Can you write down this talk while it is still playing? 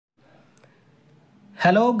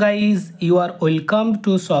Hello guys, you are welcome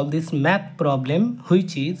to solve this math problem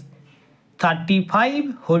which is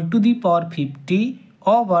 35 whole to the power 50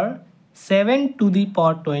 over 7 to the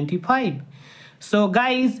power 25. So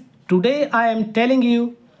guys, today I am telling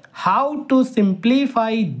you how to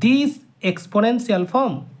simplify this exponential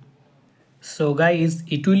form. So guys,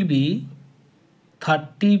 it will be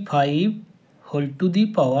 35 whole to the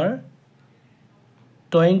power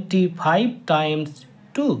 25 times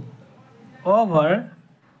 2 over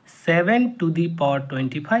 7 to the power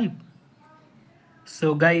 25.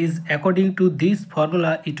 So guys, according to this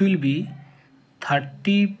formula, it will be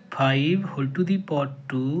 35 whole to the power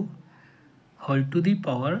 2 whole to the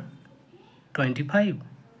power 25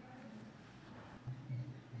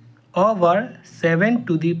 over 7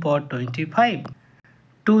 to the power 25.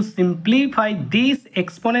 To simplify this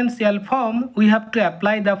exponential form, we have to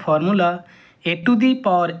apply the formula a to the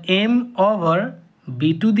power m over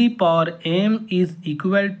b to the power m is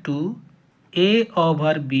equal to a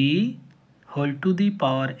over b whole to the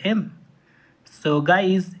power m. So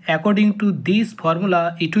guys, according to this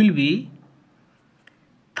formula, it will be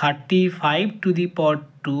 35 to the power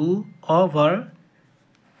 2 over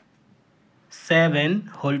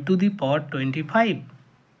 7 whole to the power 25.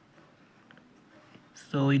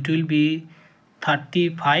 So it will be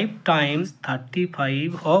 35 times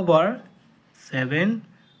 35 over 7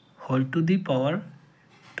 whole to the power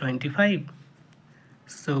 25.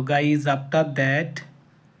 So guys, after that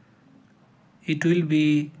it will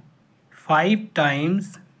be 5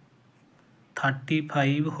 times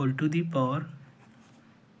 35 whole to the power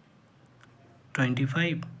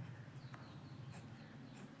 25.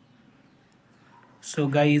 So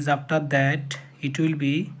guys, after that it will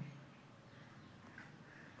be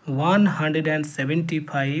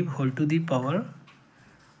 175 whole to the power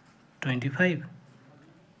 25.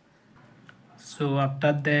 So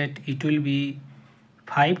after that it will be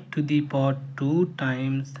 5 to the power 2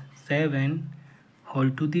 times 7 whole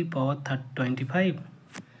to the power 25.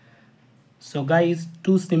 So guys,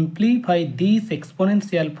 to simplify this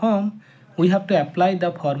exponential form, we have to apply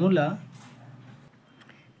the formula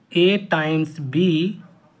a times b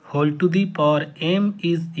whole to the power m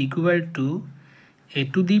is equal to a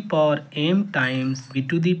to the power m times b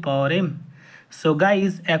to the power m. So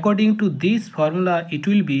guys, according to this formula, it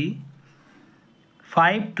will be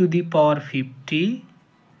 5 to the power 50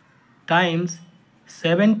 times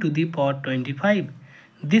 7 to the power 25.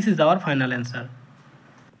 This is our final answer.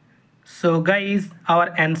 So guys,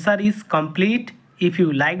 our answer is complete. If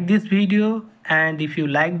you like this video and if you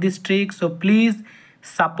like this trick, so please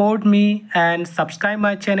support me and subscribe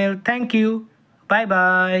my channel. Thank you. Bye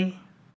bye.